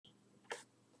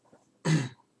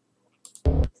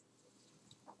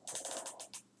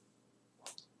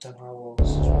Don't know how well this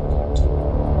is recorded.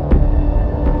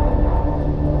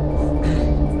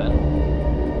 Ben?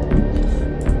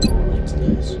 Next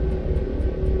days.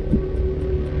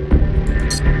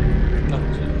 No,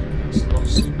 it's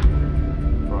lost.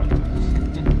 Right.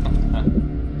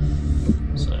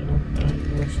 So,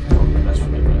 probably best for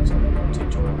me to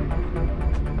teach around.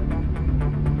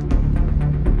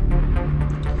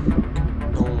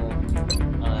 Normal,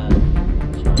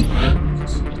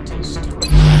 because it is still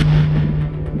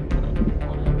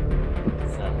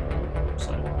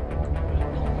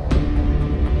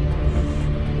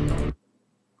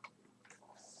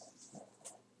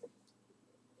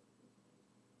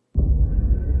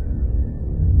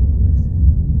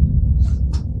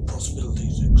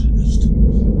possibilities exist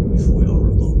if we are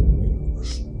alone in the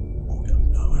universe or we have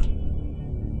known.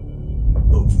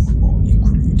 Both are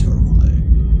equally terrible, eh?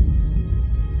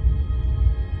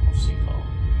 obviously can't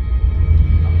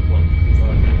unplug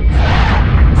converter.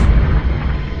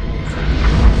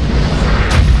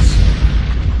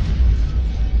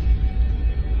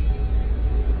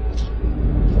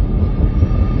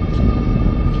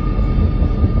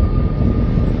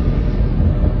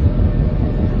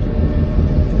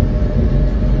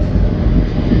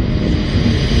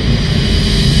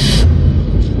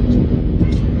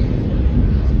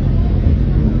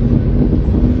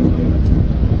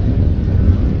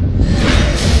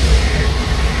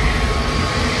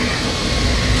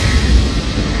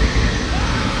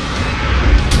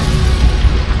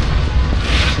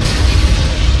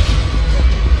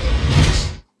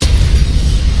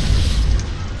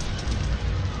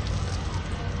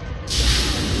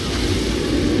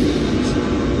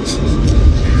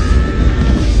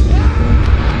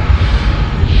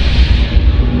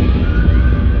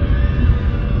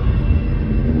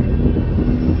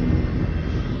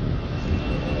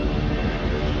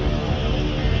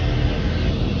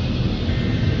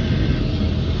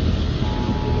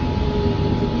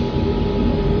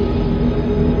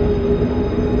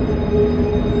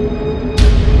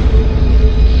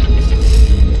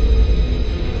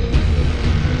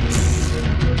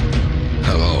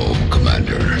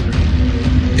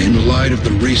 Of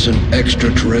the recent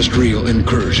extraterrestrial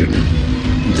incursion,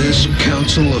 this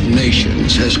Council of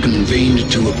Nations has convened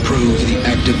to approve the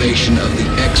activation of the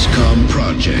XCOM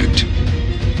project.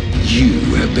 You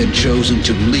have been chosen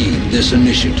to lead this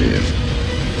initiative,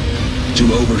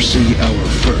 to oversee our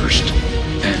first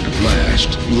and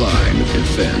last line of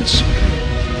defense.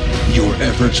 Your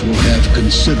efforts will have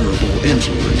considerable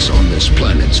influence on this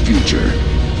planet's future.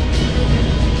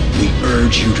 We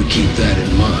urge you to keep that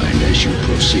in mind as you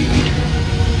proceed.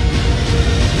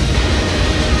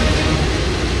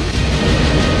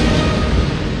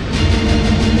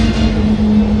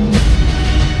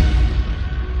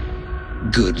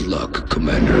 Good luck,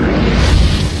 Commander.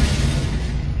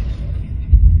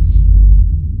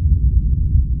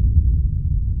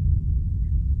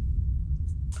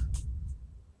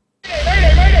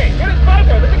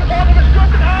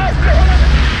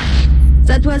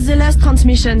 That was the last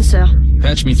transmission, sir.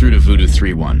 Patch me through to Voodoo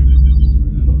 3-1.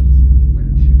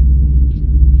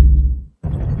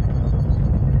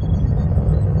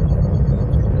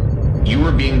 You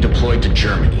were being deployed to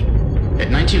Germany. At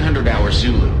 1900 hours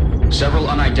Zulu, several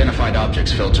unidentified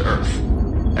objects fell to Earth.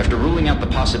 After ruling out the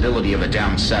possibility of a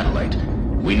downed satellite,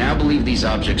 we now believe these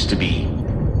objects to be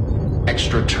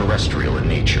extraterrestrial in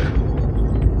nature.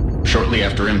 Shortly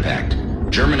after impact,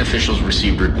 German officials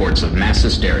received reports of mass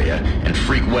hysteria and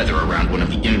freak weather around one of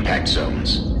the impact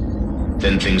zones.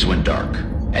 Then things went dark.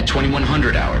 At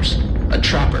 2100 hours, a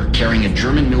chopper carrying a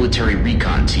German military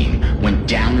recon team went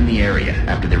down in the area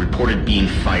after they reported being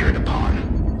fired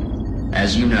upon.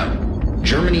 As you know,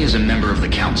 Germany is a member of the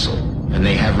Council, and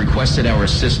they have requested our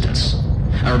assistance.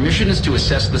 Our mission is to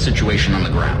assess the situation on the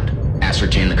ground,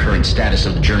 ascertain the current status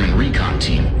of the German recon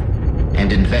team,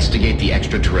 and investigate the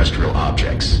extraterrestrial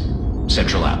objects.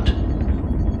 Central out.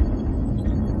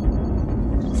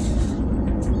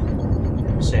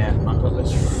 So yeah, I got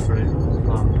this through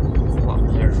part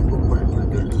there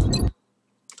and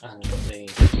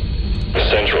the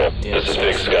Central, this is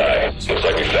Big Sky. Looks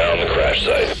like we found the crash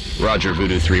site. Roger,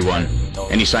 Voodoo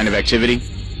 3-1. Any sign of activity?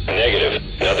 Negative.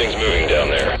 Nothing's moving down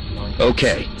there.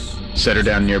 Okay. Set her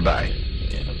down nearby.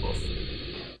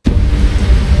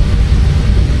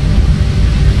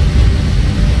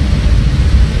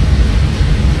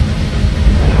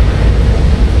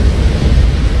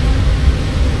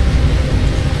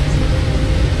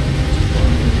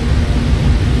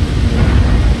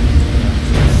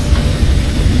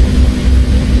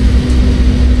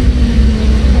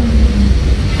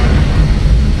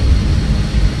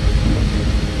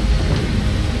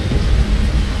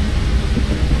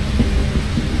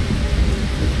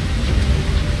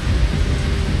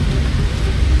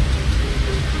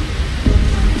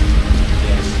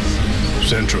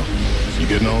 Central, you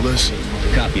getting all this?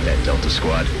 Copy that, Delta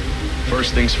Squad.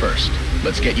 First things first,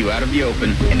 let's get you out of the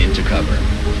open and into cover.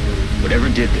 Whatever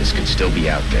did this could still be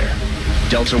out there.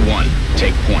 Delta 1,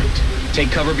 take point.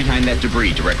 Take cover behind that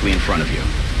debris directly in front of you.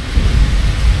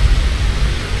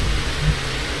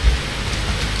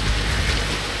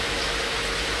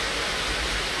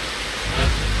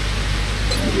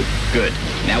 Good.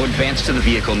 Now advance to the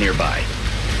vehicle nearby.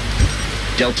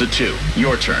 Delta 2,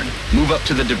 your turn. Move up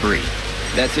to the debris.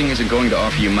 That thing isn't going to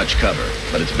offer you much cover,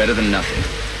 but it's better than nothing.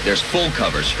 There's full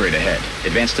cover straight ahead.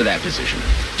 Advance to that position.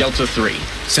 Delta 3.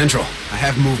 Central, I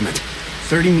have movement.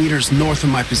 30 meters north of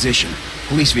my position.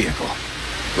 Police vehicle.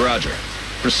 Roger.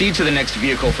 Proceed to the next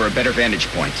vehicle for a better vantage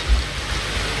point.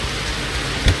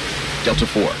 Delta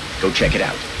 4, go check it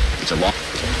out. It's a long...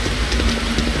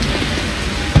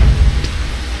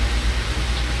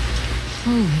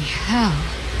 Holy hell.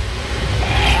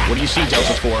 What do you see,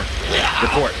 Delta 4?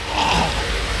 Report.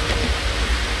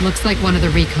 Looks like one of the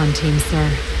recon teams,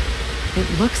 sir.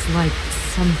 It looks like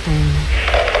something...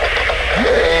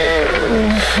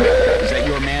 Is that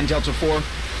your man, Delta 4?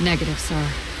 Negative, sir.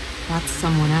 That's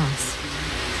someone else.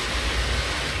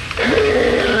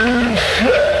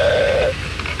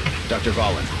 Dr.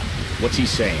 Valen, what's he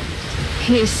saying?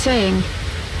 He is saying,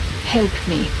 help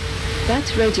me.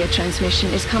 That radio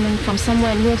transmission is coming from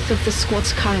somewhere north of the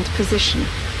squad's current position,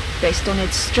 based on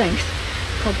its strength,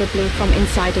 probably from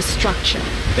inside a structure.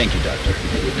 Thank you, Doctor.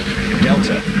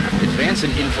 Delta, advance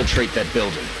and infiltrate that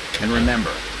building. And remember,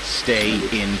 stay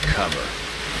in cover.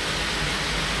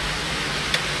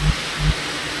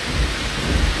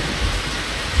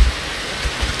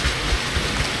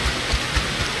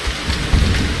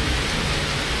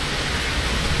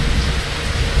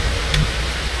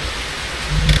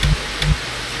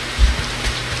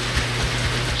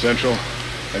 Central,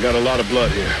 I got a lot of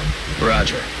blood here.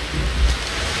 Roger.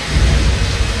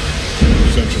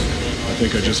 Central, I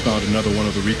think I just found another one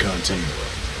of the recon team.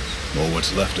 Or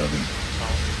what's left of him.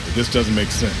 But this doesn't make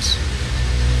sense.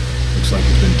 Looks like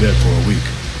he's been dead for a week.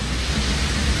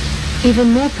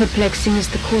 Even more perplexing is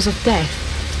the cause of death.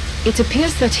 It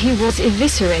appears that he was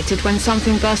eviscerated when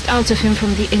something burst out of him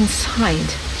from the inside.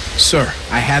 Sir,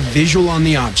 I have visual on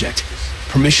the object.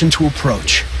 Permission to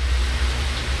approach.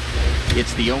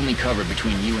 It's the only cover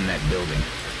between you and that building.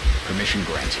 Permission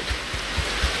granted.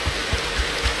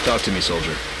 Talk to me,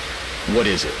 soldier. What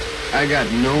is it? I got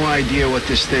no idea what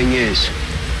this thing is,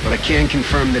 but I can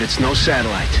confirm that it's no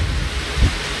satellite.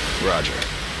 Roger.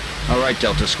 All right,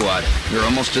 Delta Squad. You're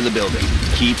almost to the building.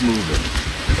 Keep moving.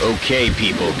 Okay,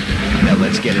 people. Now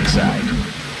let's get inside.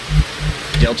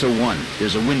 Delta 1,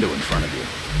 there's a window in front of you.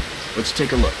 Let's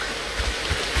take a look.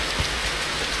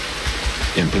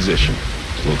 In position.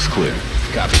 Looks clear.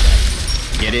 Copy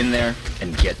that. Get in there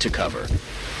and get to cover.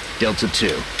 Delta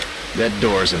 2, that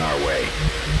door's in our way.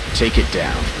 Take it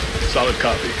down. Solid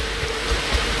copy.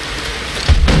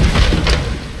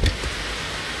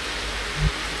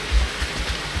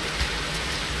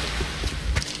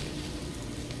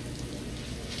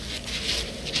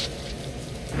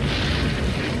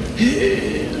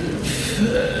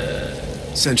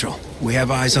 Central, we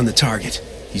have eyes on the target.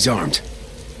 He's armed.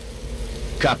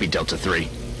 Copy, Delta 3.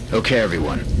 Okay,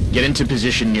 everyone. Get into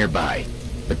position nearby,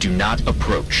 but do not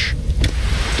approach.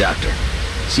 Doctor,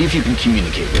 see if you can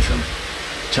communicate with him.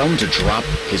 Tell him to drop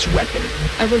his weapon.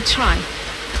 I will try.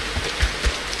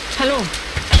 Hallo.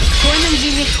 Können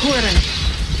Sie mich hören?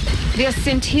 Wir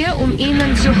sind hier,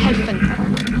 Ihnen zu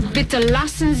helfen. Bitte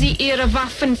lassen Sie Ihre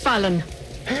Waffen fallen.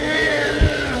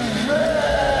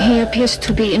 He appears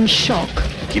to be in shock.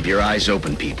 Keep your eyes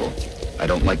open, people. I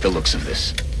don't like the looks of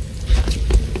this.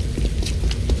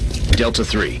 Delta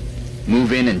 3,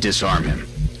 move in and disarm him.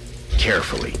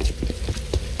 Carefully.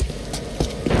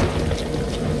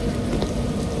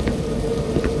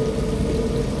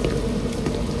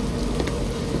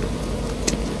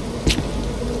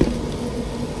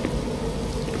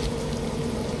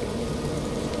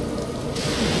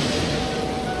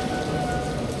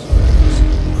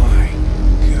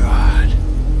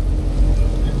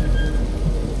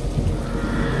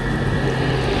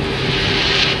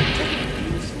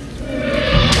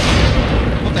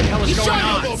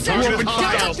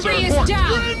 Delta 3 is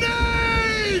down!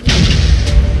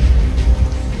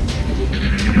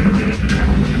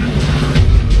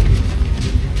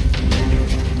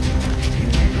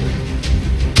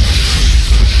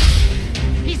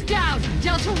 He's down!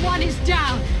 Delta 1 is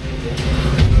down!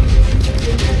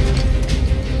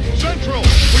 Central!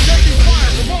 We're taking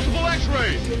fire from multiple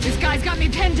X-rays! This guy's got me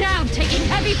pinned down, taking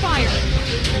heavy fire!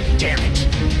 Damn it!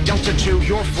 Delta 2,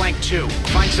 you're flank 2.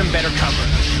 Find some better cover.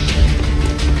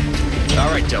 All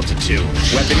right, Delta 2.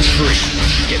 Weapons free.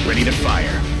 Get ready to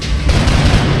fire.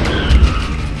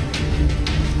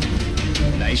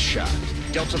 Nice shot.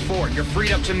 Delta 4, you're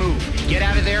freed up to move. Get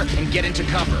out of there and get into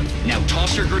cover. Now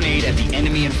toss your grenade at the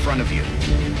enemy in front of you.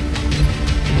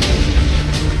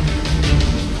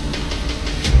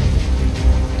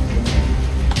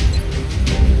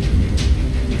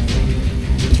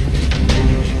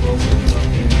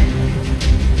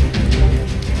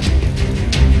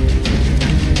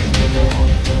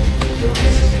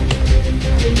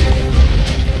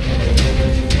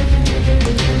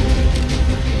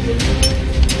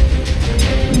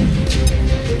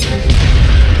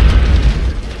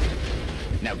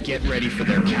 Get ready for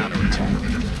their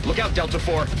counterattack. Look out, Delta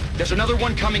 4. There's another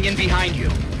one coming in behind you.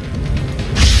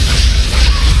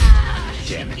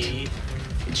 Damn it.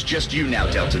 It's just you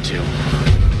now, Delta 2.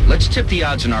 Let's tip the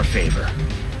odds in our favor.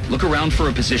 Look around for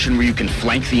a position where you can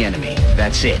flank the enemy.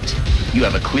 That's it. You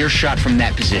have a clear shot from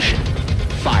that position.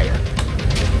 Fire.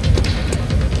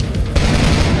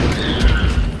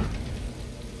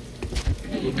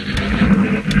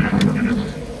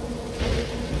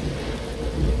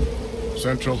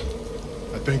 Central,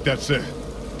 I think that's it.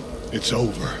 It's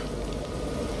over.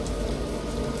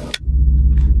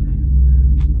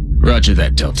 Roger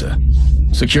that, Delta.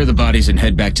 Secure the bodies and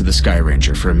head back to the Sky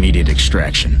Ranger for immediate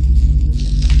extraction.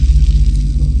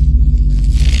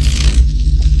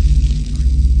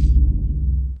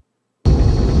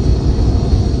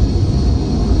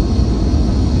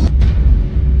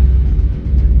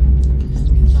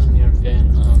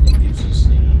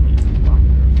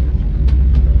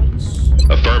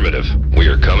 Affirmative. We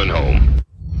are coming home.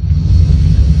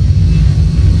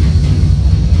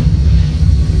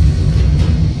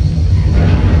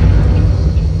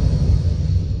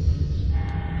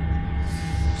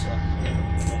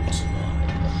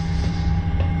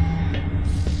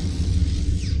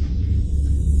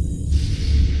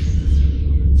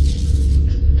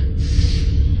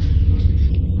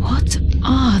 What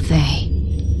are they?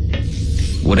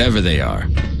 Whatever they are,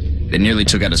 they nearly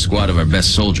took out a squad of our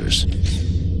best soldiers.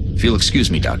 If you'll excuse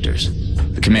me, doctors,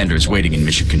 the commander is waiting in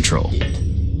mission control.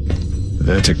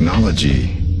 Their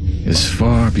technology is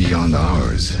far beyond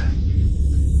ours.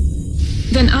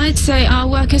 Then I'd say our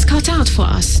work is cut out for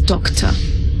us, Doctor.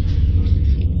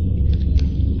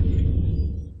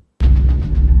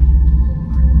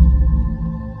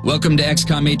 Welcome to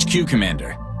XCOM HQ,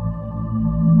 Commander.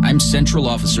 I'm Central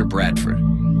Officer Bradford.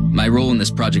 My role in this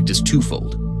project is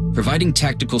twofold: providing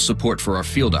tactical support for our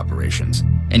field operations,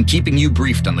 and keeping you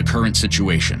briefed on the current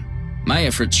situation. My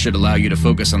efforts should allow you to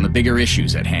focus on the bigger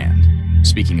issues at hand.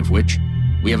 Speaking of which,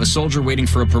 we have a soldier waiting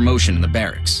for a promotion in the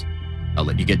barracks. I'll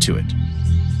let you get to it.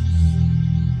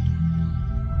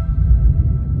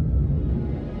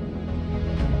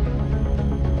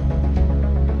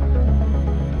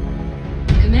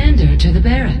 Commander, to the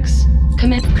barracks.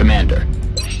 Commander,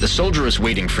 the soldier is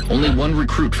waiting for... Only one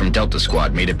recruit from Delta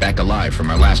Squad made it back alive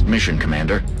from our last mission,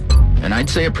 Commander. And I'd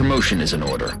say a promotion is in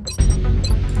order.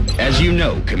 As you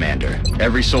know, Commander,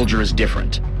 every soldier is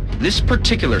different. This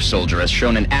particular soldier has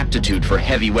shown an aptitude for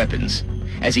heavy weapons.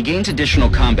 As he gains additional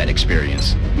combat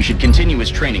experience, we should continue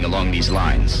his training along these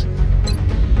lines.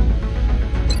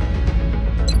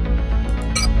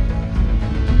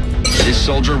 This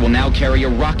soldier will now carry a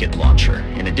rocket launcher,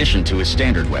 in addition to his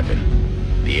standard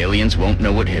weapon. The aliens won't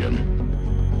know what hit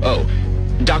him. Oh,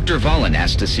 Dr. Valen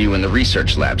asked to see you in the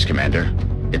research labs, Commander.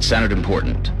 It sounded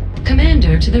important.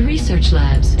 Commander, to the research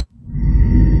labs.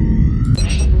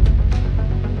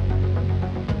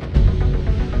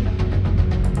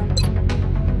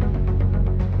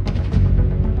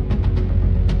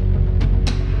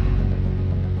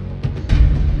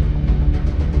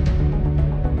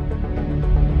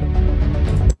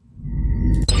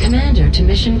 Commander, to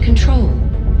mission control.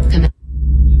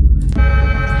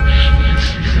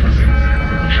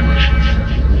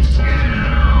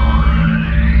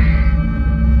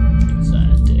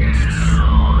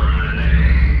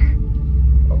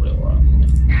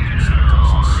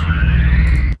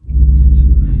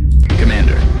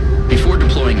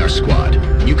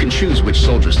 Choose which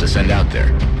soldiers to send out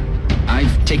there.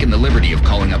 I've taken the liberty of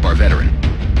calling up our veteran.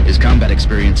 His combat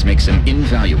experience makes him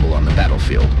invaluable on the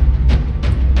battlefield.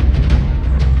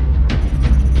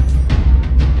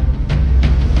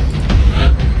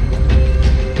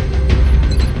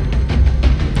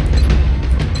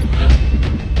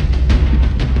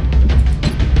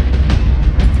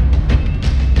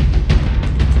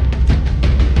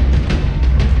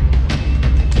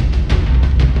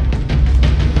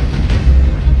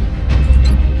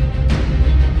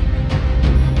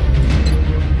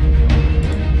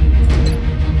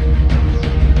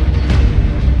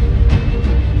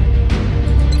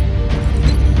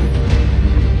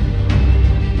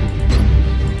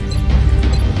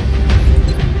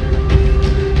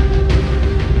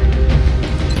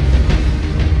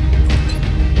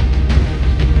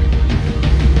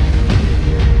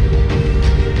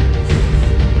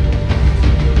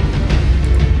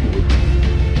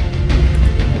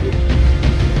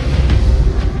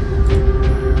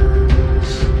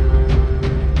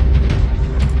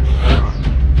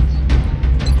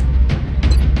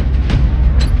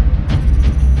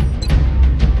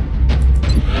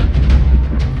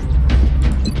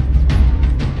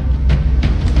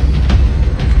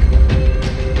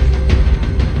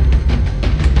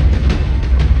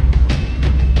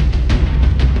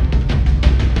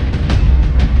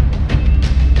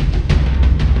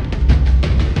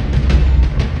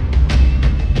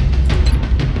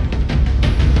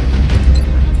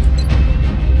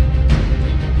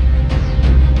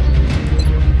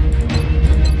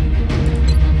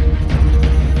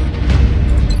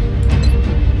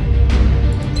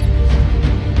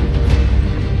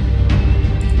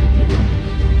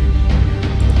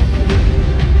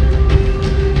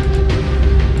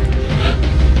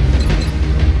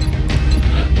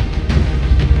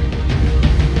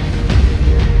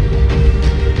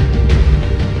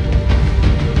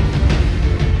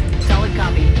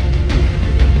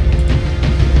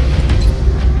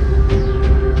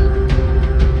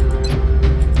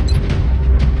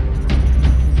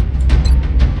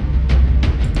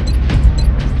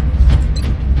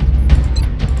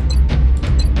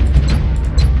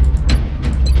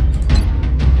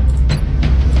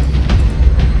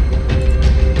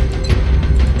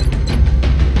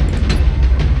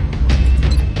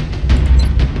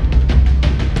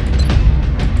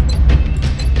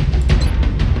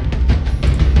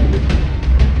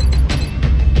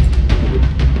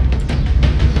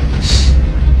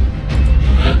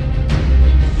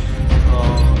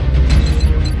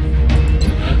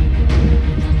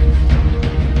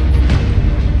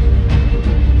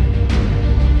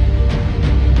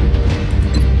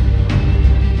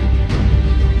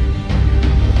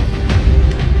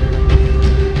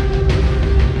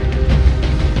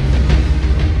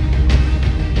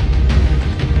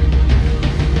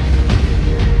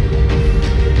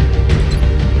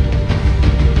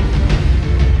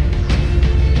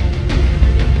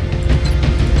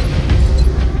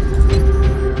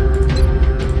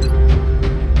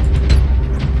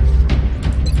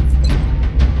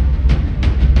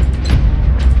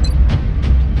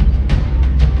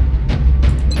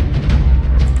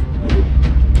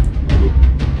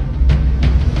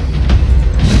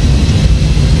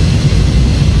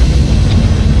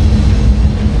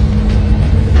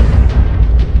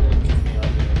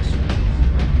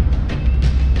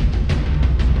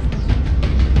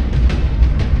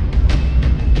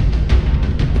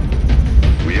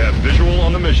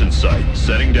 on the mission site,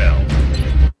 setting down.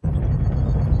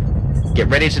 Get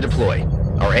ready to deploy.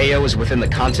 Our AO is within the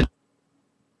continent.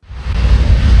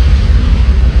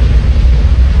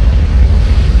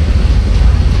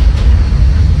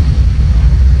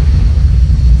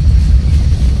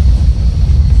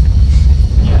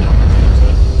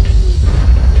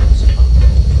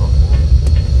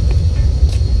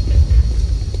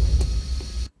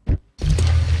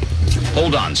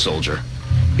 Hold on, soldier.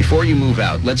 Before you move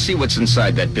out, let's see what's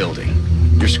inside that building.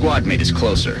 Your squad mate is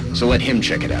closer, so let him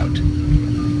check it out.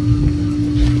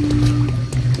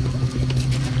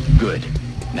 Good.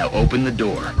 Now open the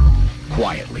door.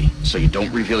 Quietly, so you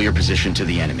don't reveal your position to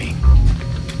the enemy.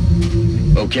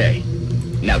 Okay.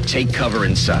 Now take cover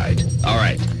inside.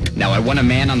 Alright. Now I want a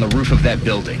man on the roof of that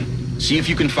building. See if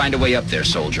you can find a way up there,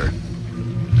 soldier.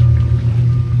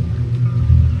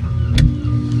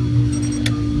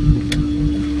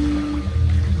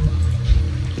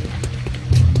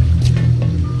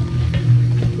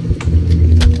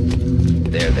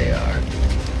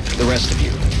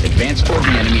 Advance toward the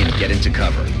enemy and get into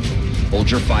cover. Hold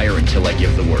your fire until I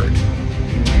give the word.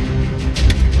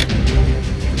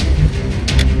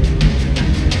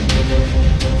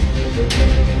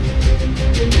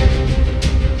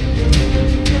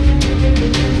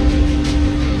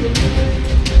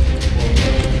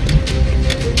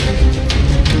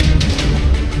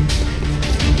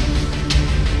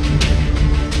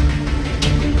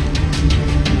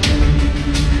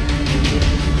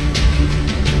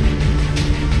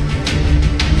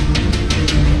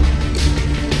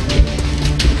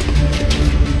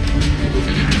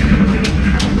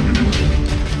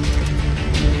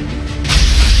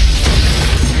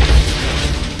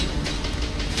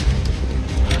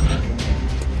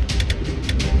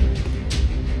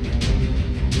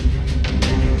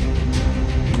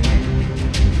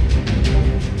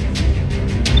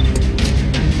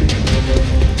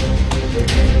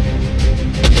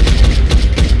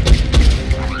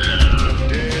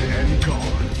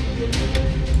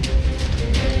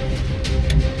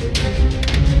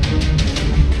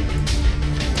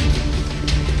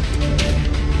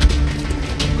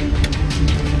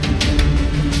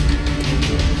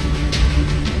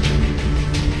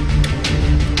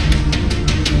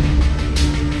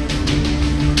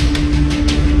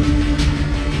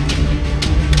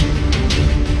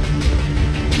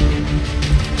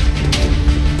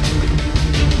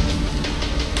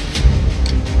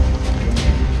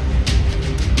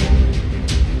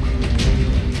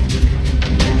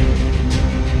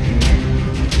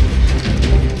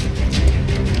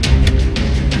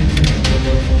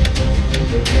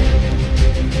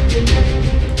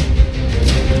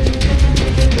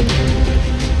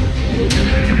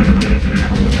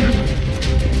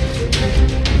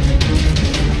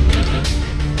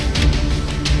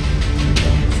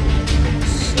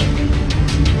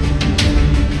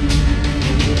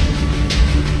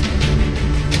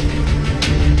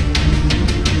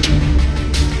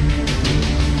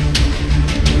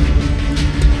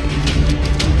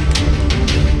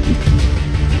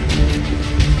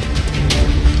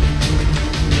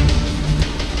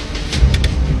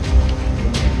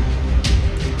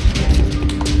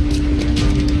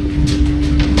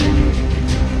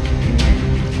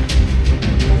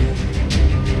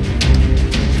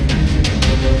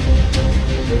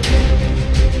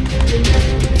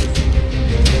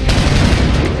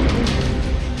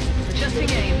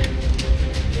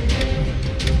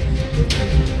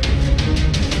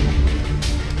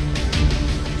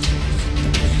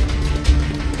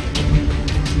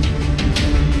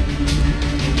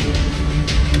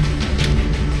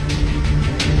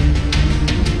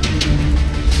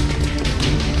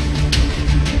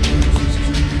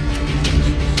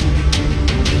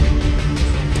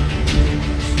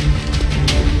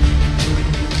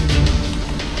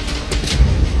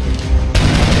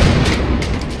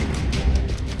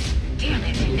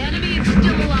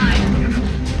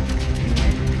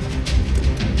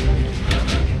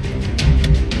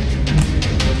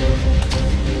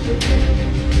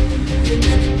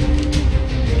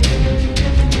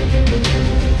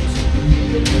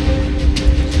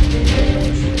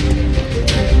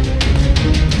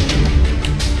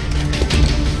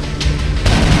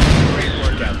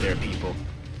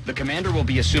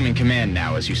 Assuming command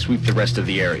now as you sweep the rest of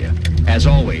the area. As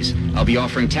always, I'll be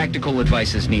offering tactical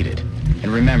advice as needed. And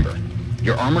remember,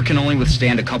 your armor can only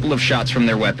withstand a couple of shots from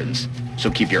their weapons, so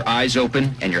keep your eyes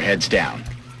open and your heads down.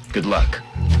 Good luck.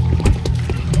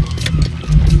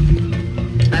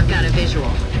 I've got a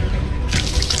visual.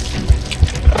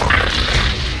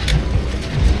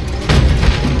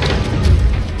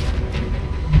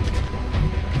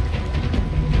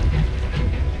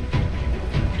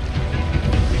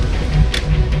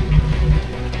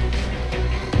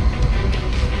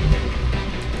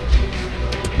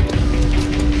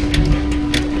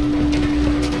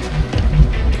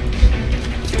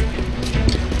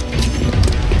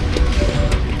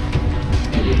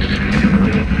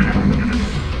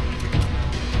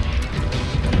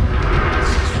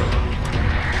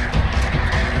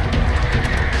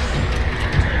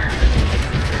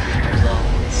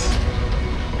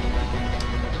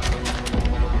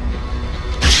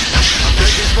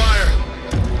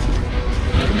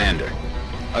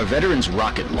 A veteran's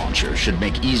rocket launcher should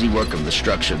make easy work of the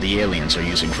structure the aliens are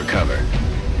using for cover.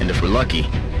 And if we're lucky,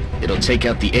 it'll take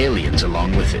out the aliens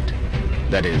along with it.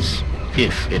 That is,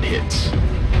 if it hits.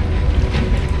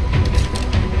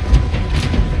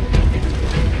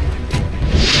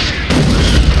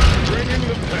 Bringing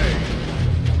the pay.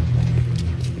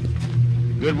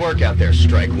 Good work out there,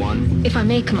 Strike One. If I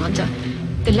may, Commander,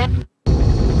 the left...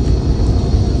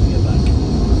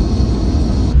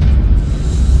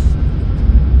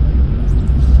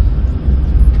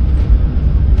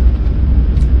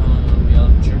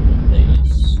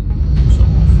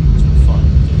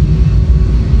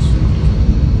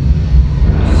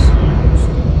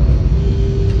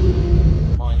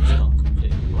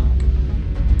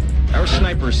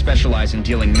 Specialize in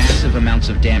dealing massive amounts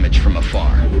of damage from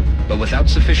afar, but without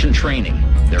sufficient training,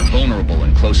 they're vulnerable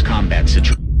in close combat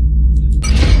situations.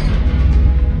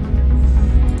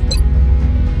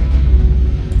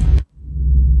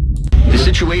 The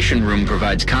Situation Room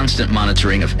provides constant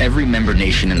monitoring of every member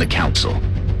nation in the Council.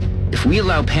 If we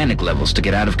allow panic levels to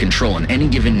get out of control in any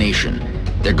given nation,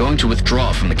 they're going to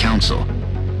withdraw from the Council,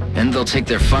 and they'll take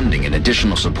their funding and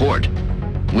additional support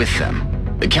with them.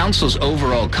 The Council's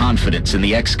overall confidence in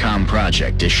the XCOM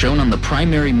project is shown on the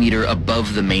primary meter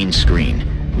above the main screen,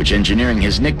 which engineering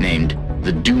has nicknamed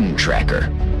the Doom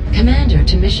Tracker. Commander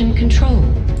to Mission Control.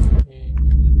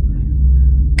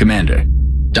 Commander,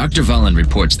 Dr. Valen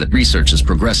reports that research is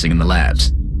progressing in the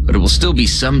labs, but it will still be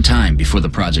some time before the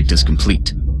project is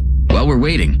complete. While we're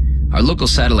waiting, our local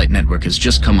satellite network has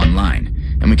just come online,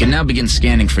 and we can now begin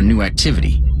scanning for new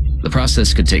activity. The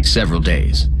process could take several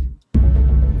days.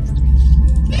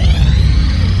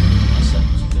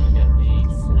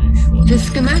 The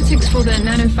schematics for the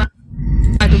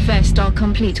nanofiber vest are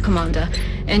complete, Commander.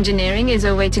 Engineering is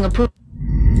awaiting approval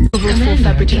for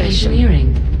fabrication.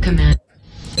 Engineering, Command.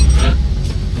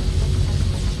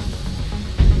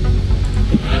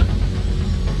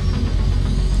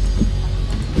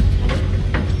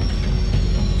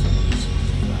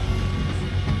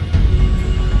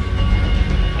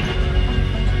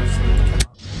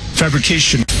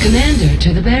 Fabrication. Commander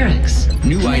to the barracks.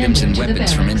 New Commander items and to the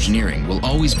weapons from barracks. engineering will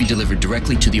always be delivered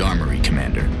directly to the armory,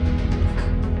 Commander.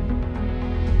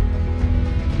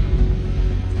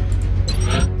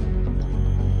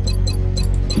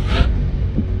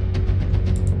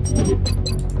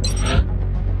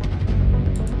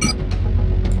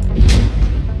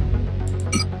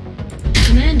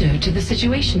 Commander to the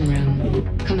Situation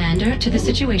Room. Commander to the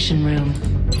Situation Room.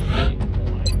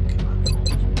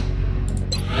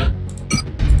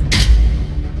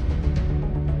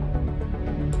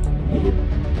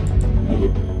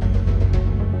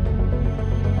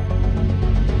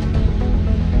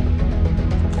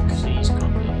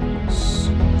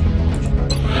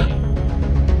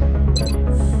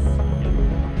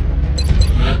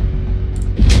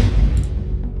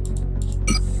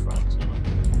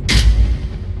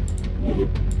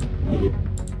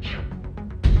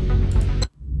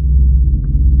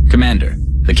 Commander,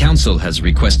 the Council has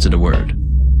requested a word.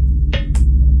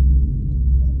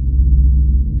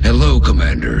 Hello,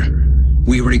 Commander.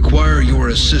 We require your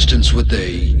assistance with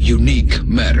a unique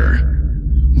matter.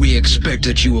 We expect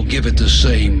that you will give it the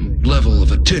same level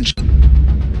of attention.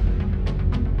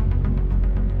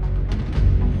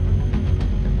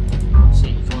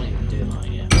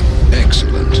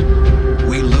 Excellent.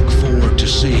 We look forward to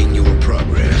seeing your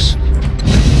progress.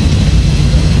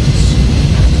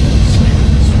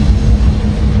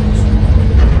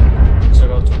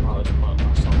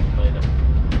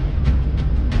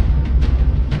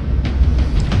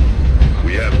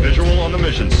 On the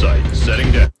mission site,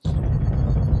 setting down.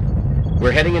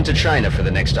 We're heading into China for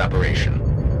the next operation.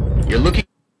 You're looking...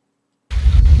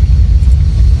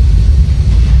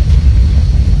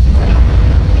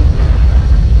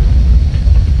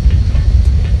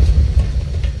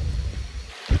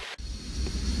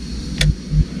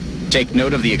 Take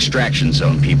note of the extraction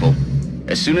zone, people.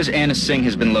 As soon as Anna Singh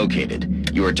has been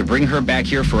located, you are to bring her back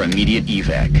here for immediate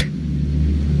evac.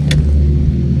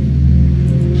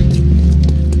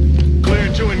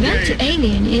 That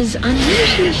alien is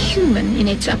unusually human in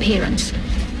its appearance.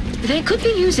 They could be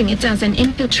using it as an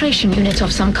infiltration unit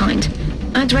of some kind.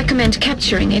 I'd recommend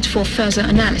capturing it for further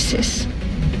analysis.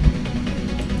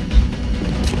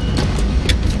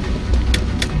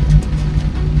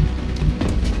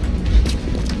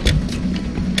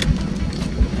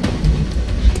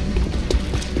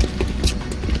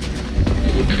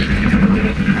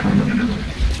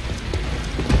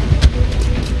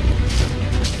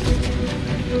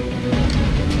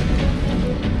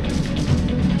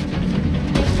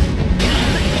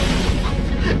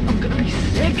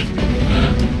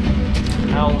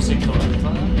 How's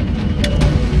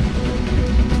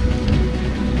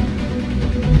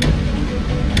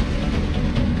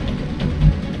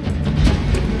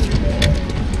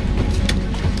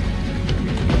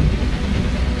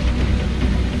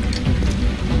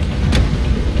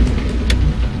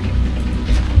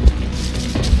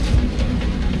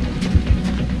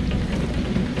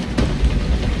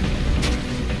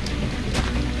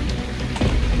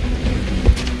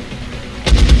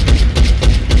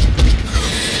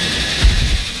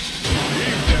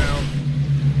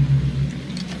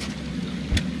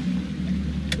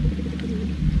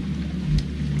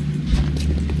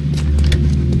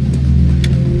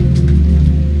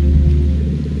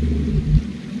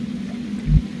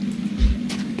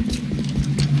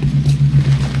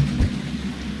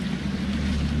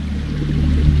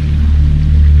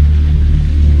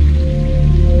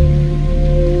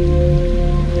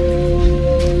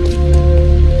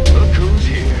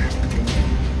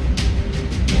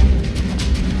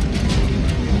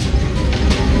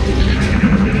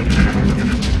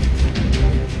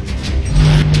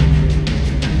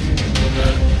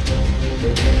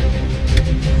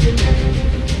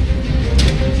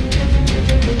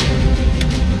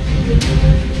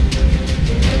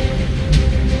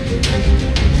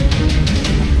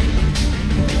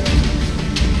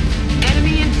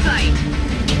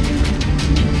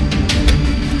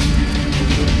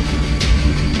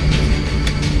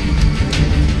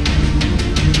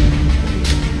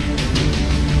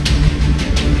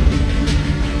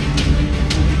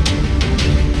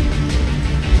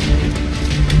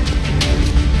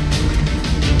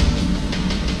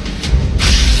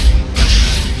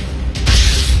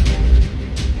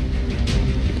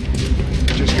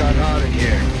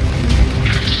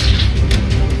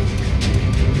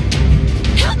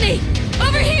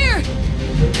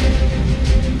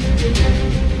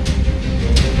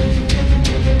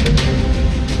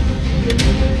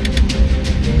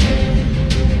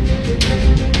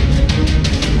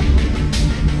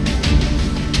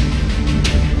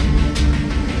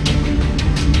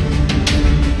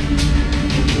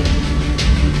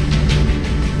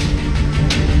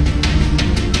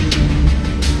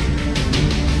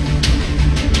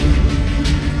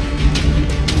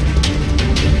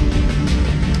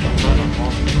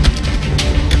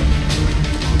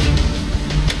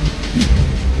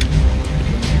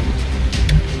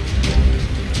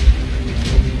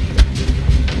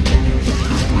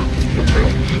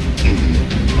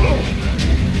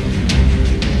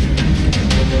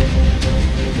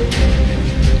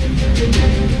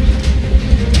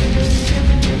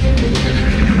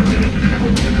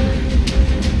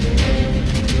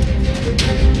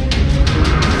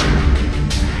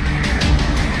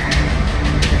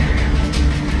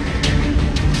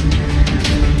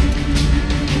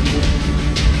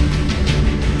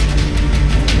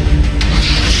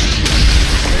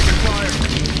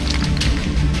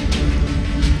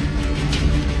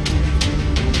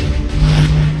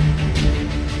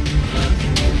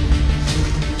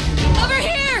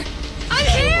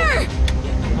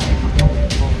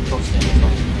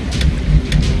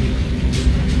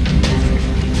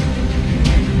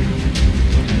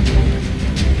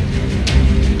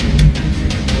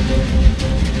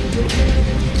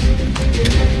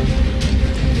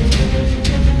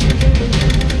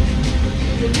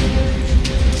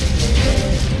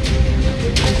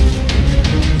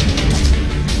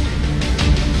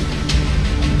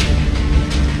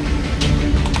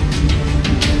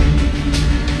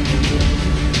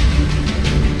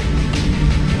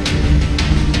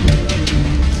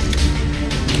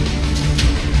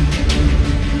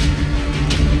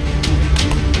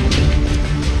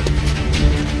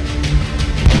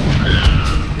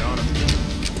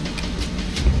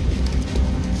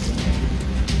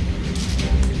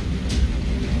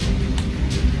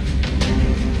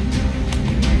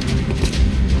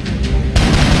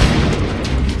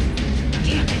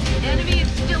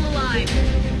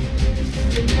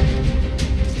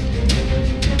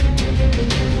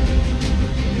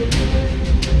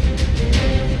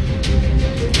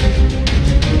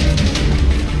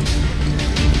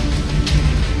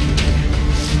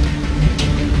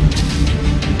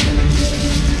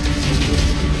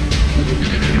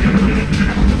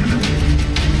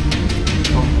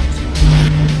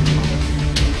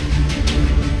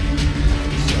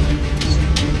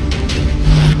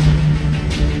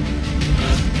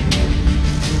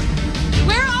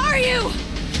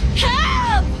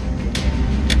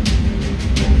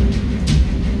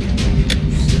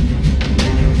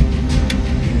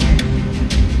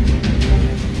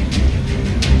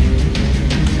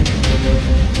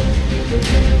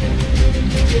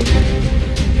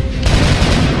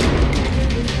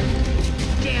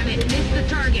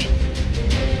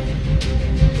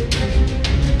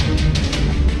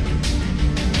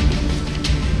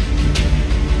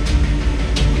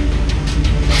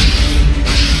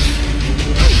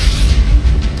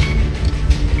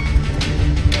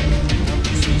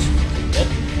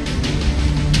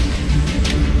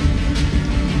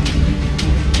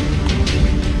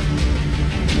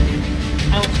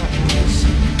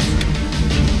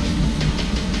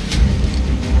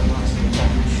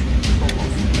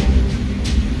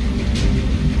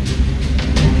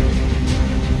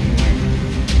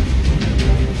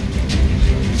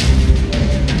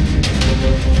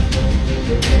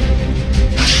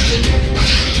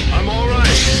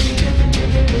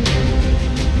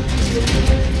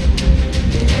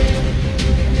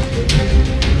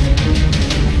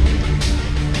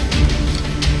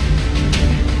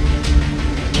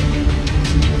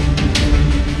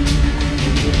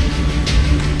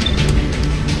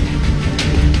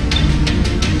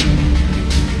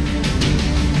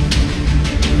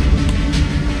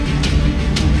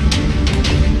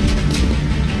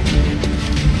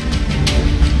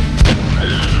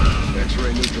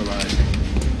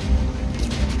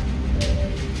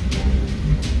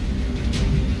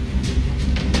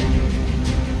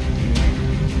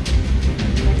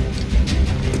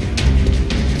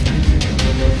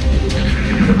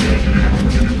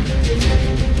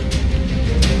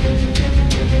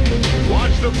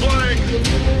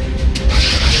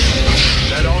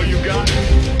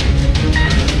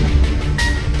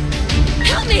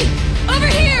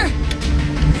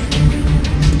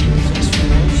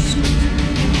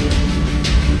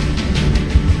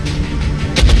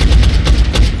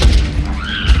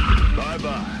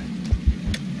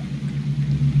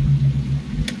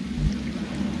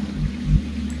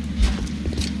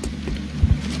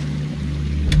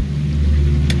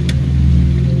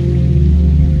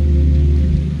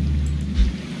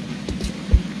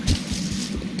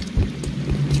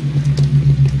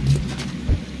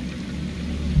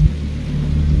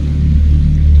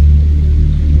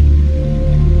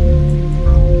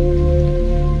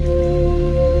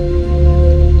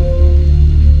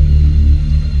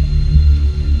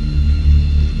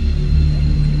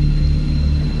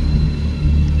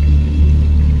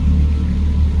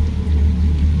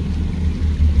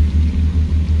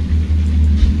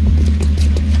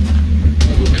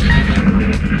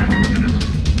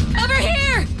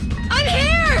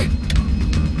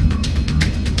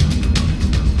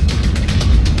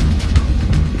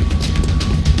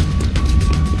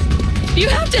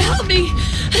me!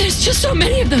 There's just so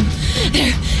many of them!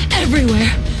 They're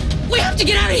everywhere! We have to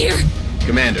get out of here!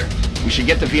 Commander, we should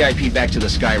get the VIP back to the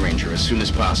Sky Ranger as soon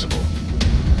as possible.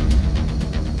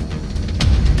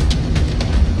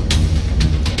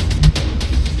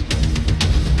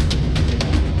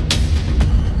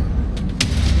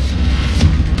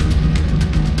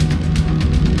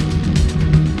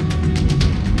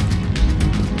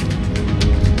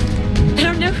 I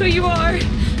don't know who you are,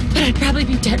 but I'd probably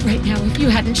be dead right now if you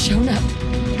hadn't shown up.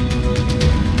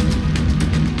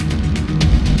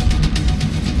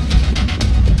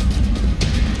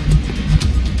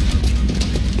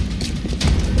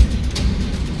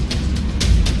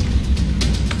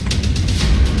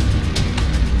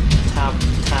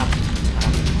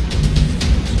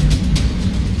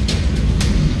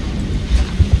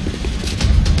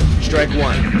 Strike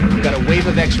one. We've got a wave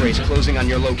of X-rays closing on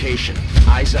your location.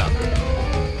 Eyes up.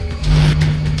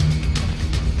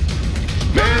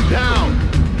 Man down!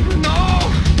 No!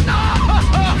 No!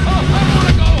 I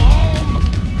wanna go home!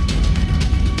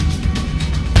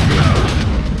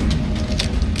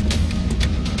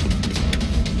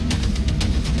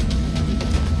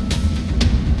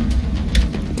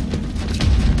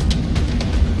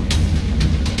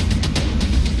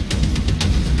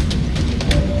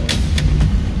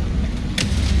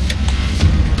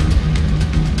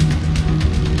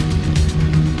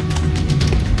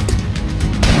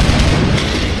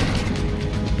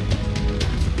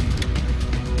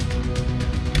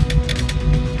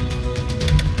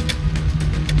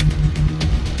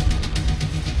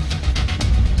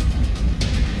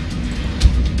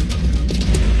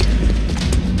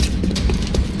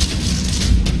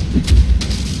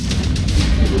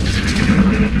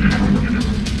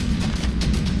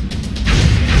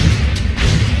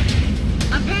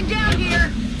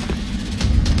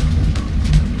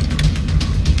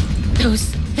 Those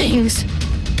things.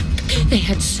 They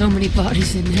had so many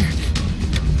bodies in there.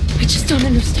 I just don't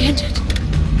understand it.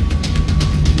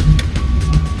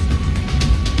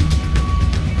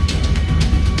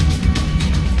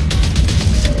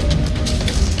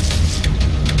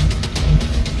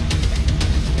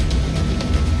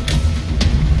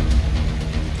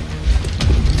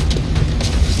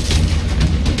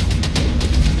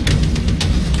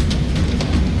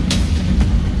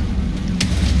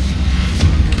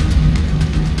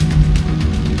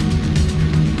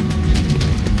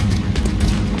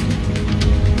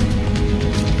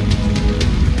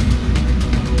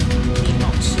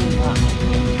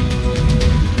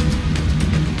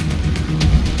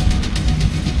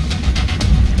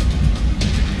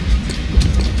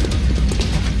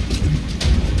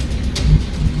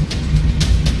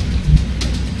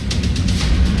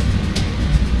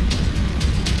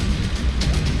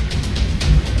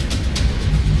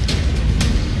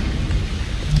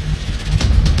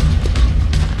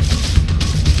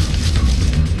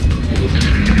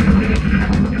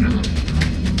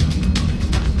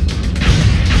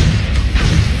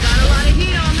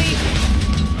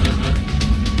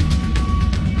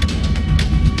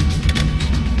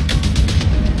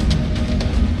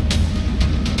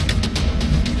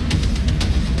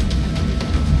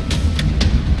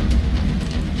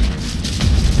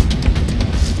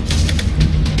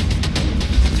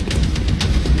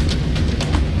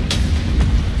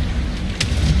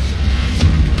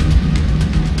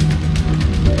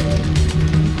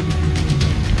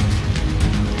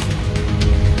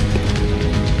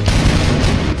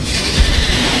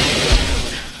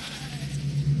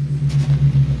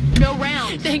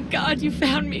 Thank God you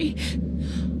found me.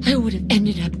 I would have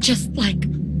ended up just like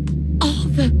all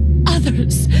the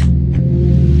others.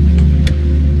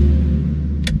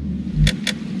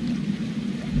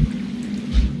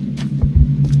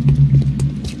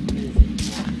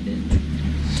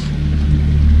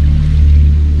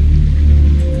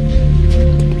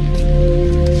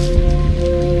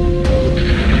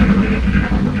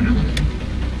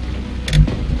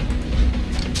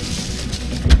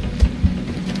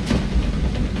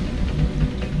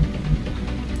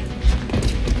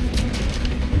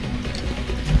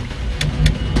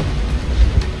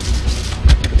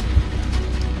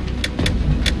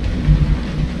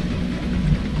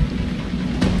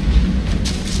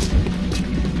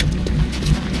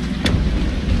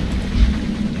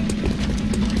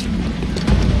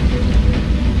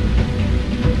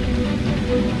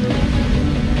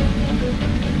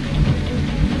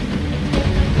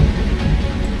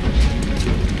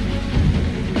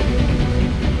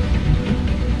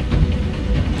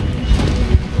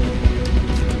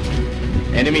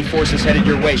 Enemy forces headed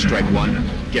your way, Strike One.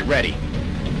 Get ready.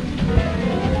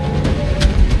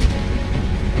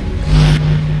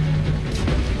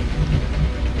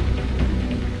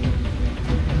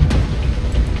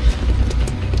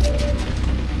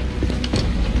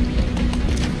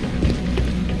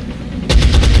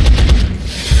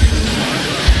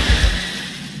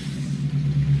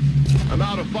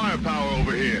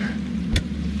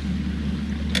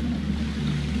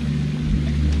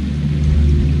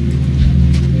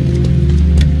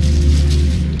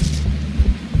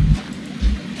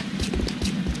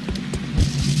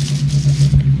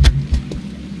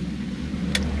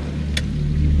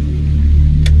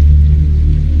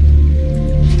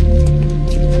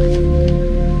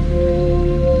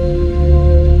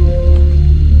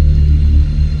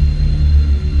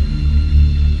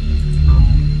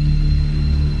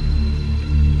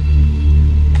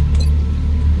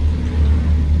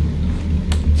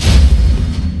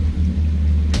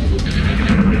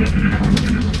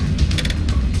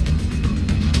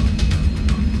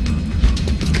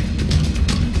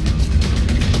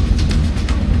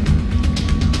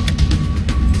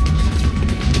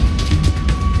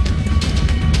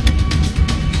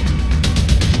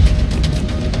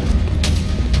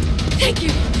 Thank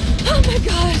you. Oh my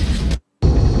God.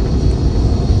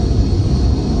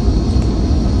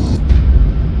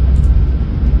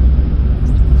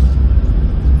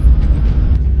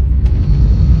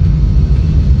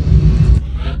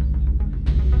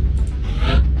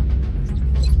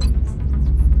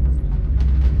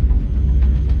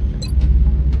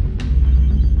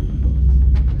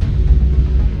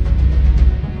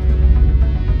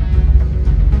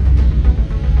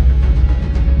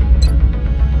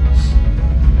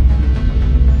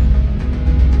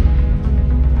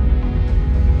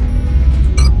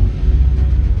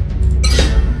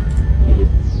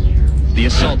 The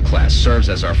assault class serves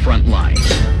as our front line.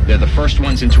 They're the first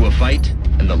ones into a fight,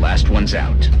 and the last ones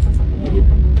out.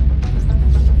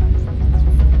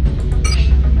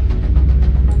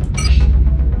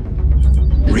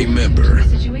 Remember,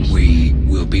 we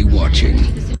will be watching.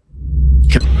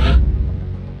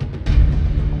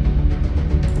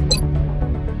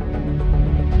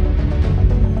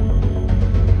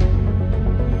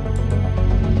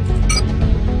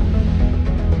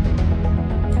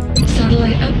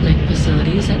 Satellite uplink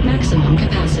facilities at maximum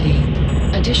capacity.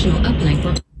 Additional uplink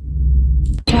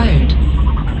required.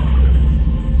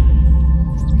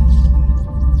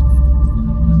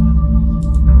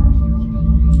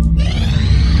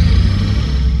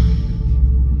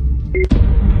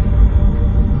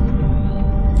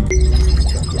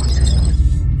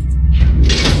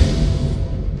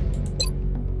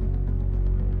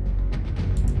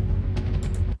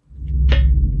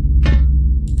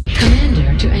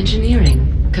 Commander to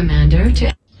engineering. Commander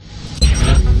to...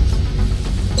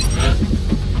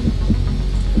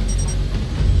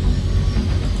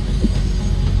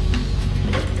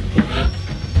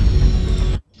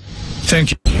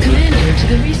 Thank you. Commander to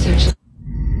the research...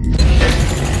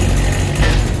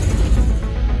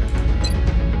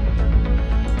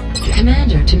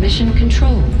 Commander to mission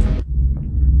control.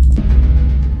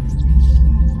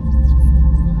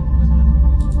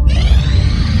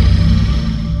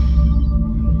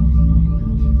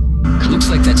 Looks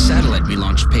like that satellite we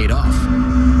launched paid off.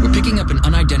 We're picking up an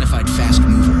unidentified fast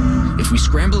mover. If we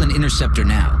scramble an interceptor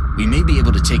now, we may be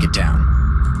able to take it down.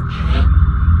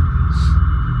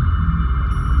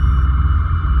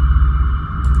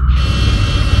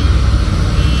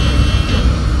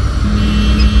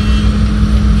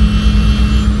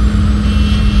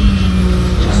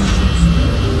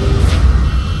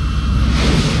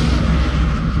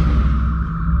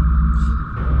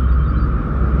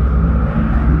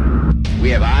 We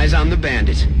have eyes on the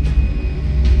bandit.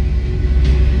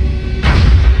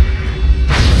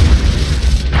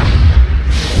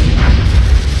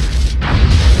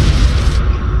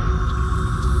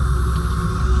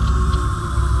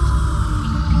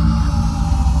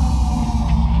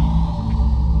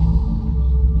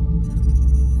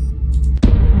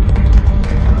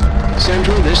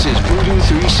 Central, this is Voodoo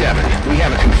 37. We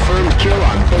have a confirmed kill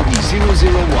on Bogey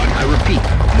 001. I repeat,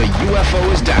 the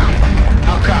UFO is down.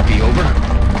 I'll copy, over.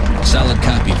 Solid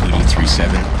copy, Voodoo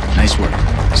 37. Nice work.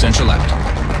 Central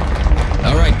out.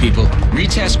 All right, people.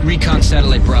 Retask Recon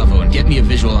Satellite Bravo and get me a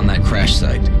visual on that crash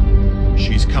site.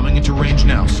 She's coming into range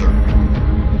now, sir.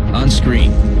 On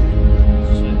screen.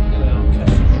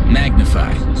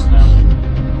 Magnify.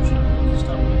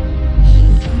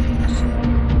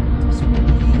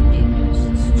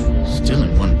 Still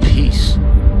in one piece.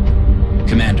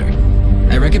 Commander,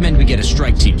 I recommend we get a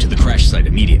strike team to the crash site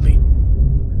immediately.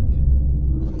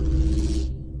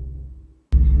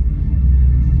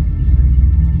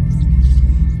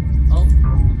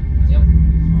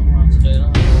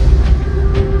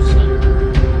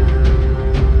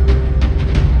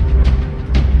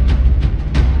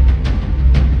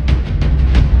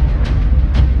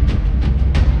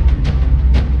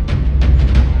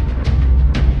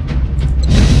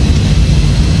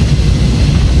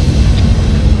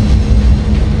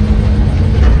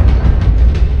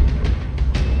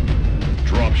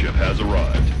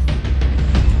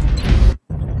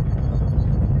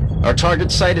 Our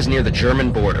target site is near the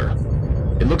German border.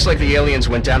 It looks like the aliens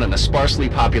went down in a sparsely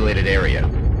populated area.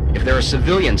 If there are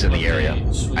civilians in the area,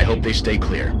 I hope they stay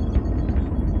clear.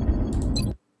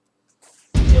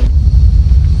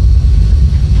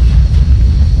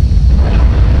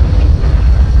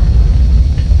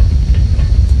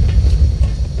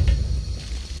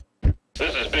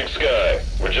 This is Big Sky.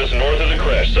 We're just north of the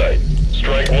crash site.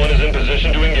 Strike 1 is in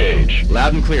position to engage.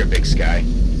 Loud and clear, Big Sky.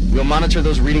 We'll monitor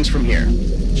those readings from here.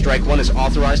 Strike 1 is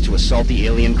authorized to assault the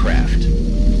alien craft.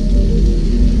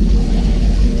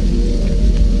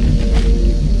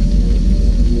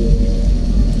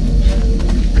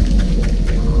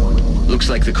 Looks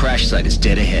like the crash site is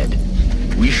dead ahead.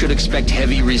 We should expect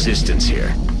heavy resistance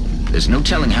here. There's no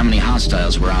telling how many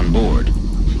hostiles were on board.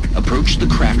 Approach the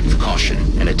craft with caution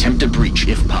and attempt a breach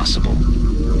if possible.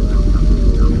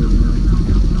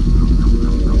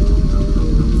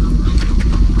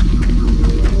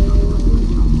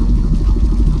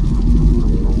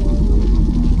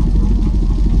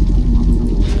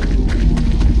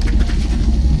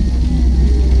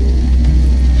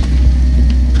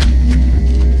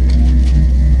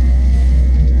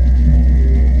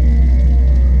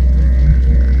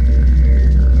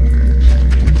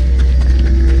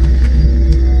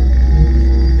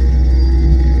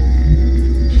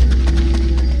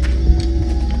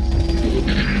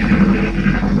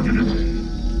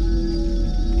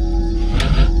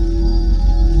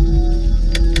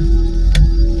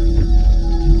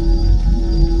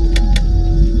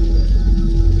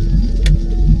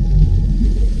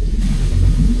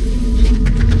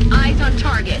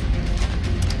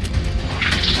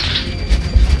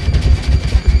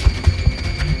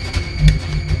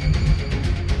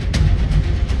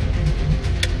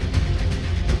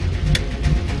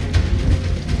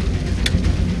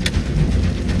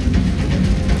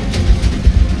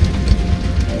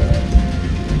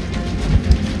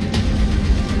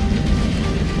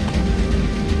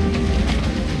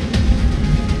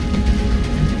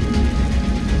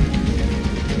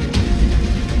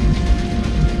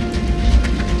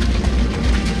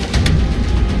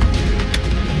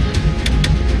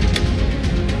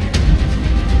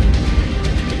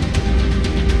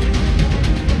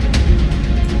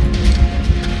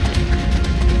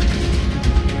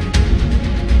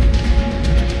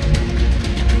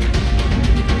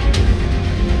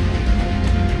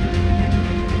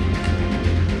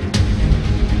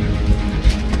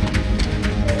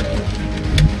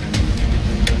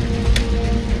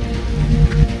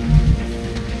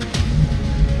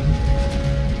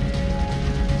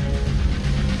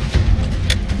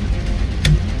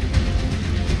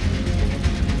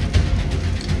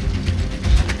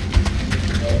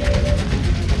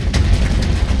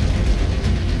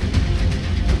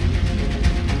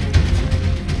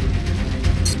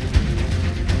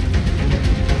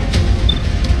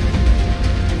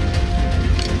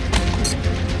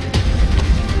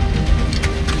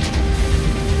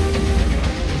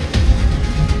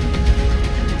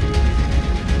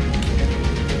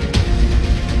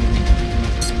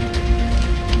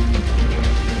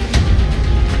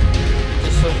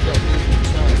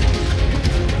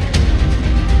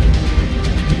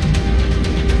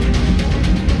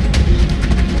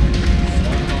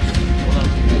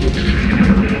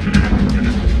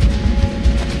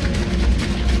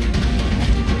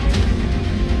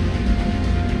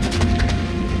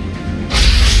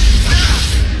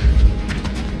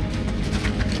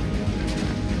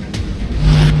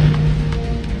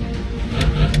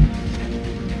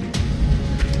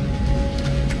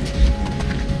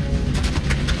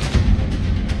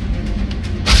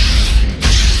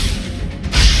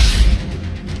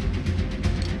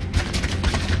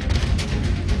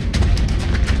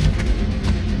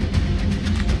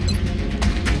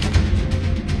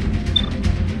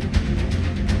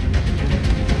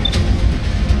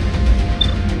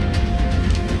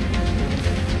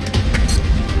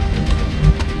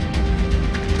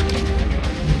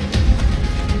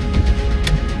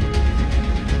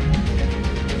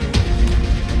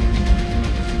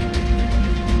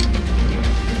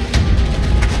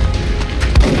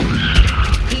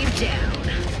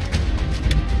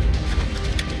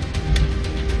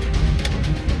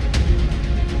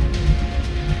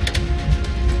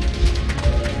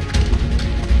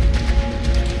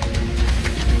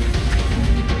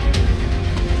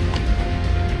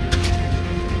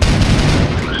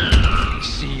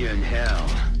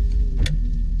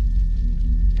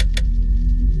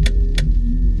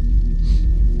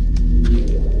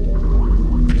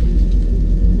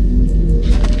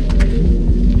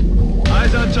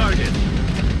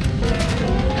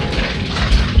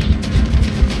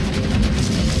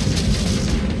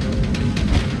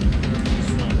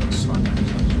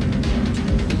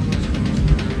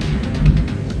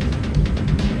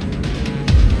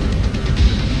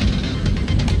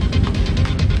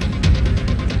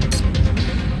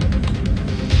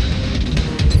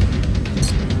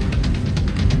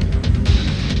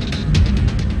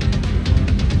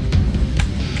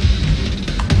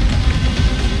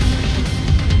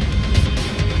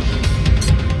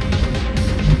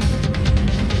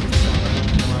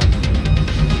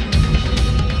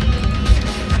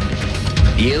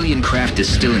 The alien craft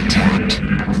is still intact.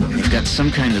 They've got some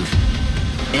kind of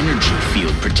energy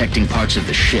field protecting parts of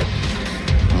the ship.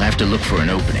 We'll have to look for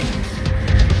an opening.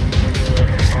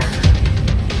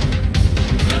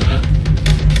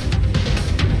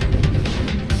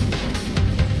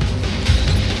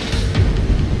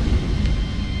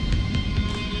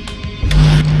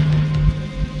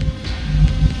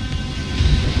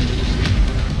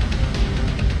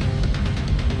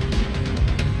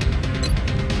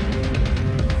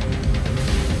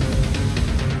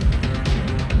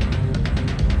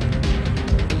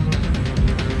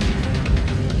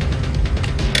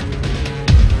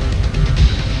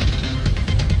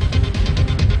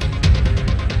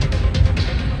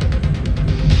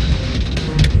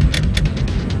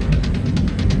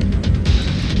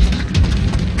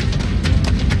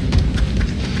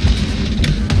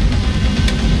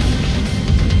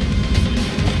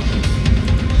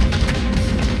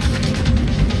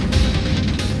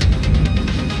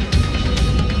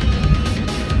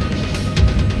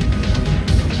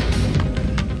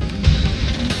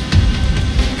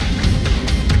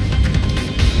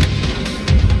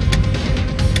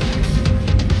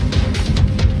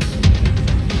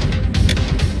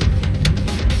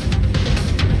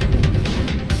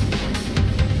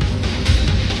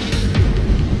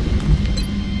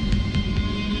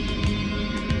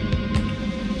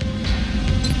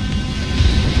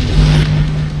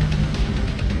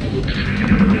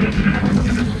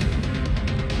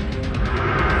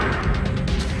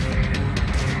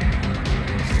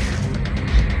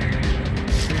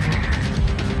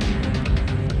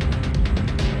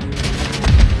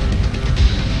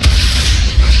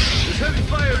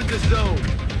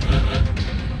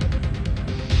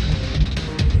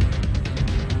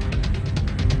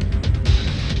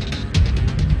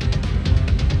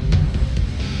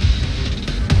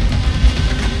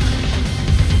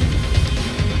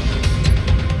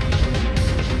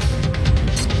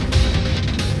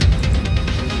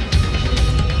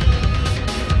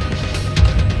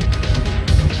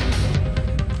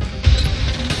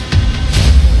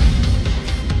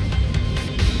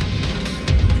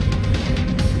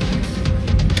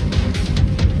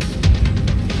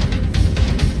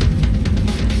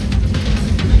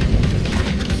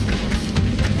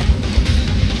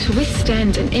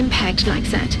 impact like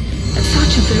that, at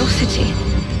such a velocity,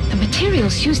 the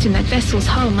materials used in that vessel's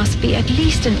hull must be at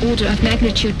least an order of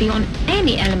magnitude beyond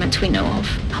any element we know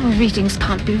of. Our readings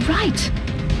can't be right.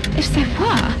 If they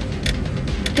were,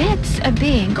 that's a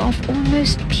being of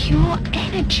almost pure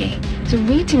energy. The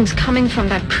readings coming from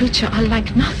that creature are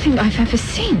like nothing I've ever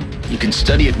seen. You can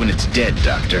study it when it's dead,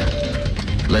 Doctor.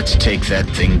 Let's take that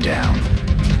thing down.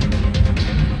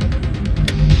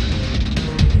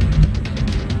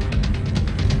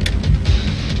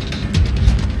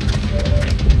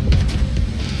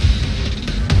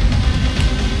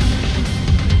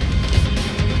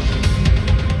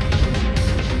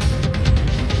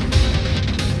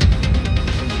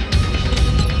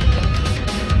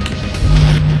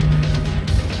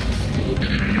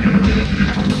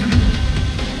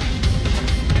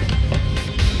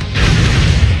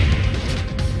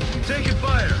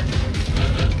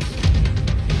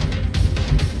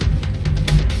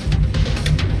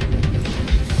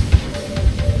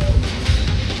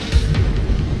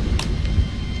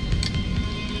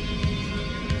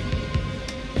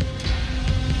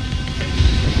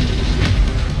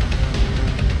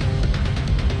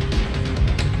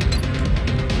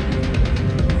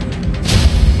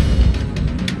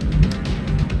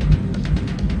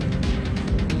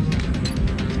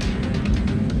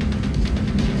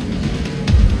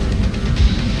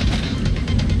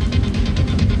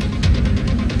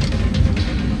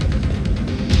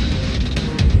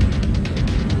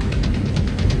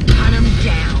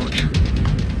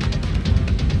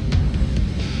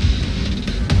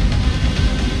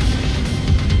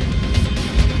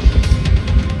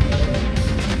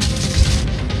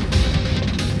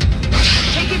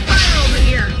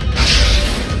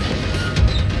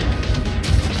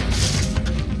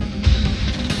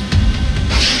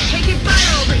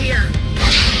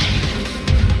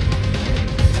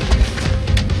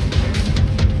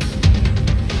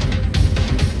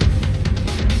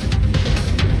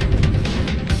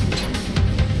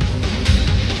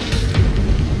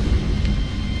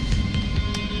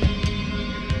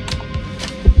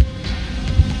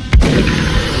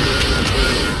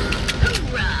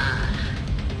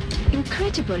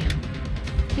 Incredible.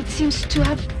 It seems to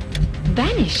have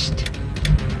vanished.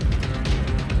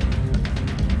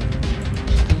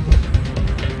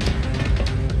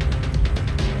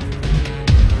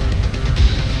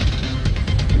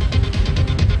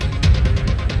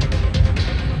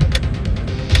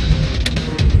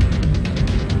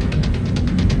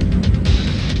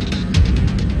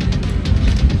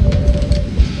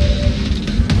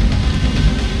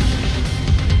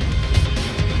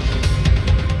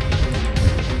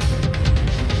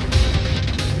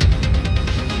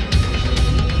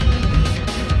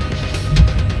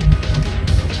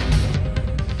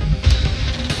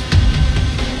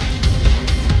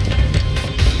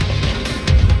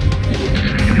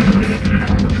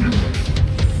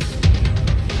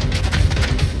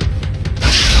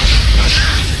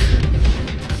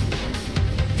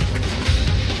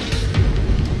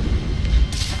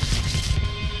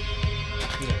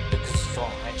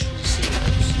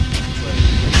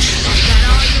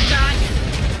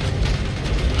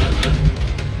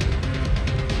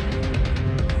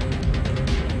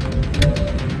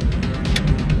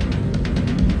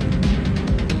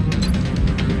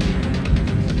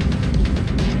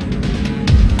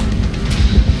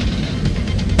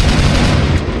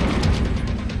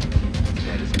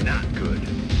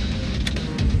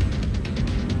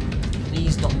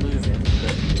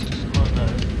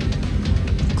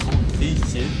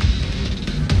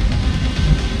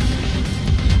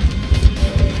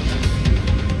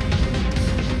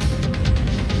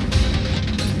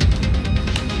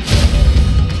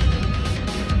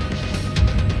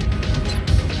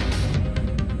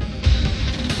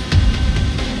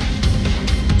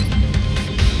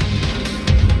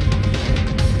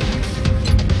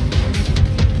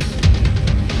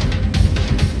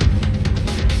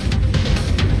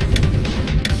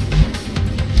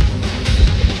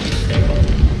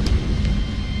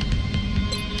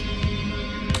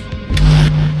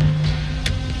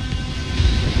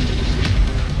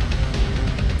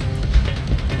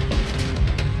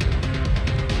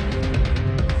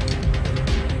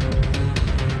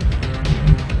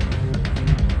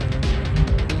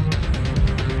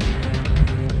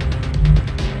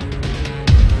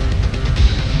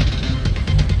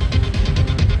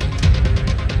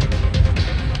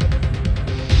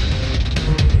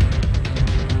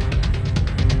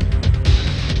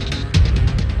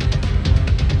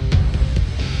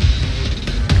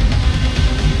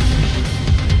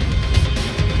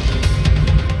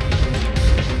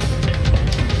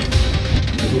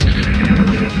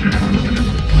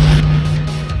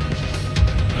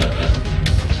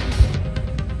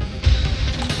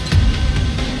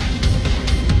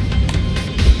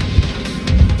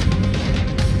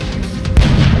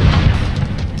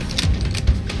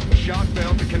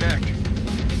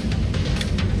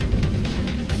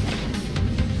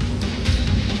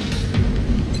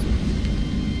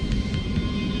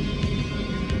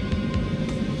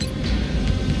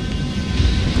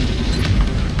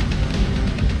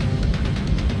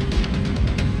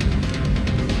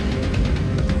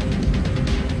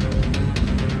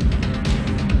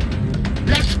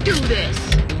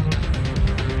 this.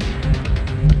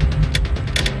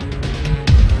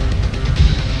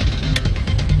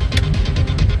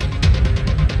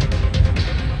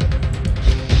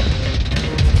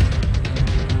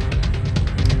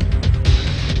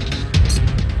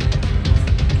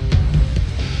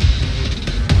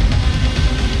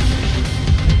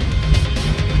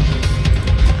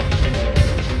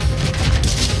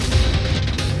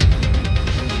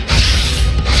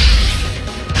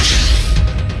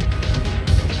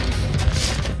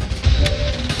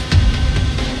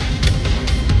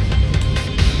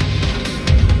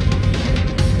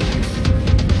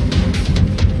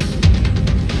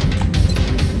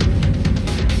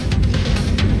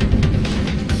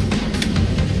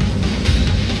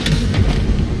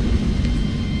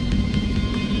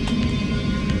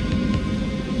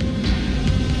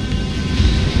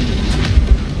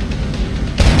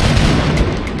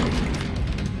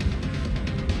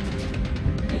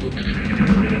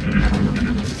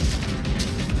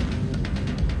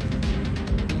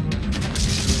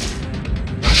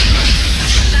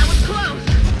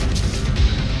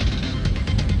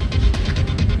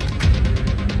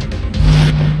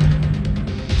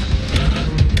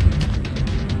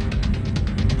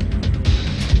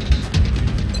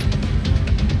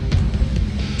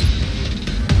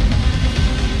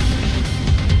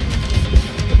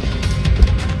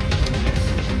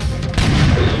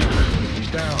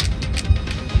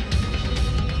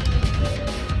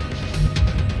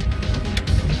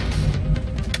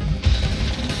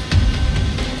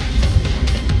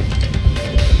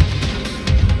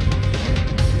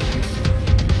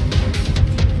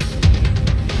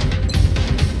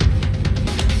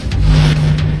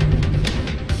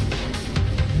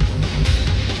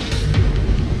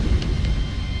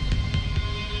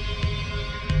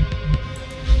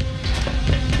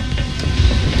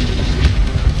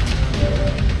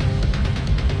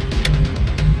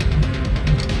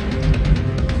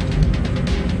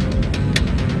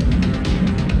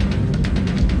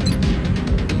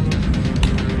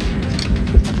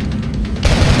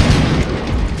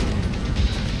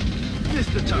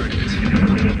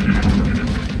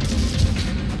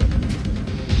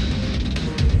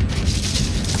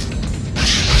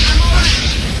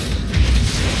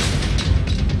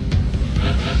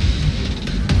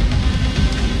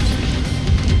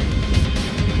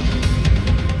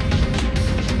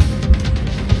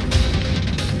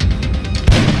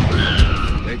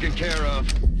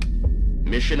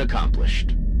 Mission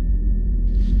accomplished.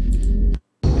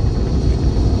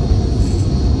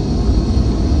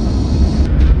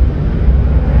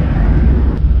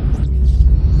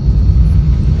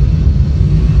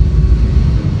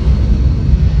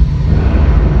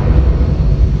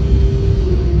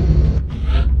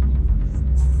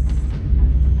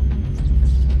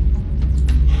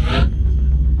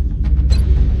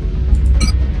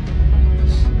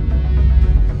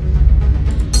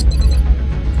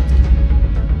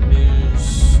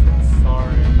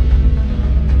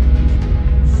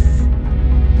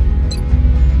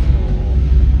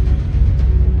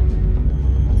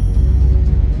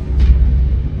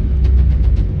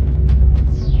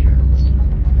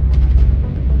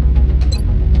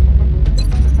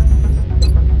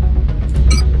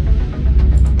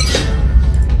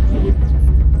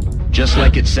 Just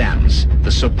like it sounds,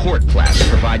 the support class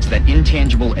provides that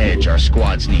intangible edge our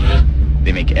squads need.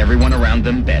 They make everyone around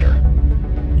them better.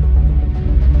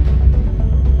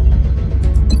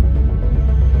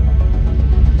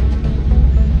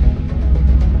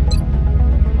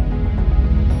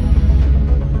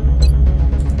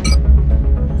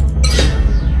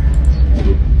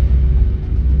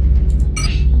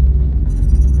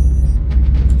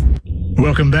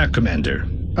 Welcome back, Commander.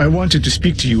 I wanted to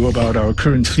speak to you about our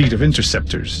current fleet of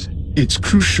interceptors. It's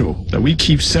crucial that we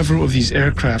keep several of these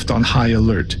aircraft on high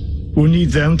alert. We'll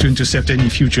need them to intercept any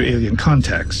future alien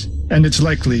contacts, and it's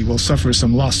likely we'll suffer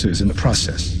some losses in the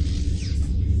process.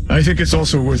 I think it's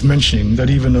also worth mentioning that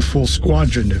even a full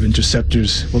squadron of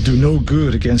interceptors will do no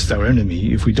good against our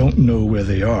enemy if we don't know where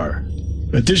they are.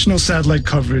 Additional satellite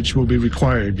coverage will be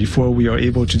required before we are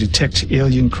able to detect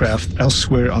alien craft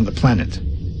elsewhere on the planet.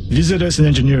 Visit us in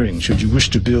engineering should you wish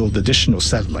to build additional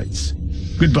satellites.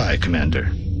 Goodbye, Commander.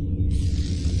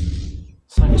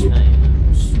 Thanks, mate.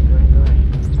 That's very great.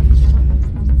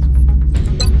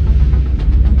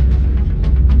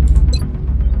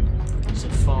 Is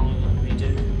it fun that we do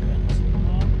anything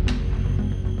more?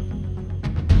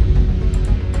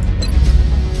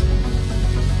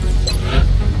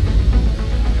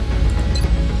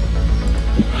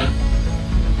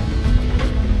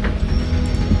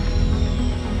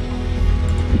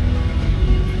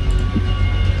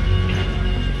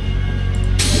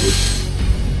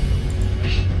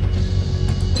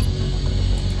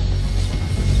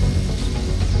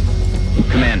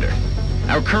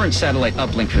 current satellite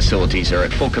uplink facilities are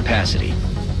at full capacity.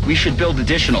 We should build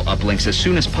additional uplinks as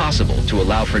soon as possible to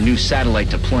allow for new satellite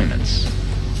deployments.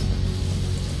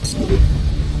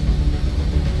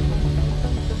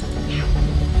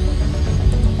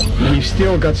 We've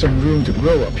still got some room to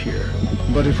grow up here,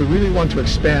 but if we really want to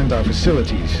expand our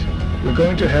facilities, we're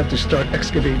going to have to start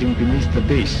excavating beneath the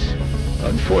base.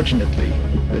 Unfortunately,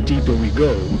 the deeper we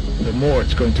go, the more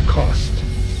it's going to cost.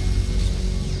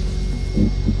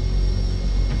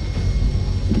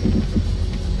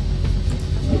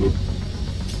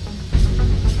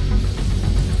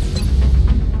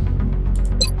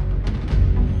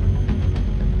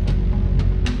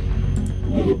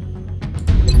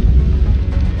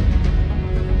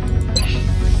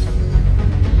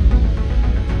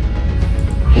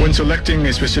 When selecting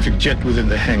a specific jet within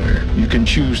the hangar, you can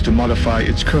choose to modify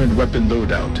its current weapon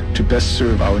loadout to best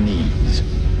serve our needs.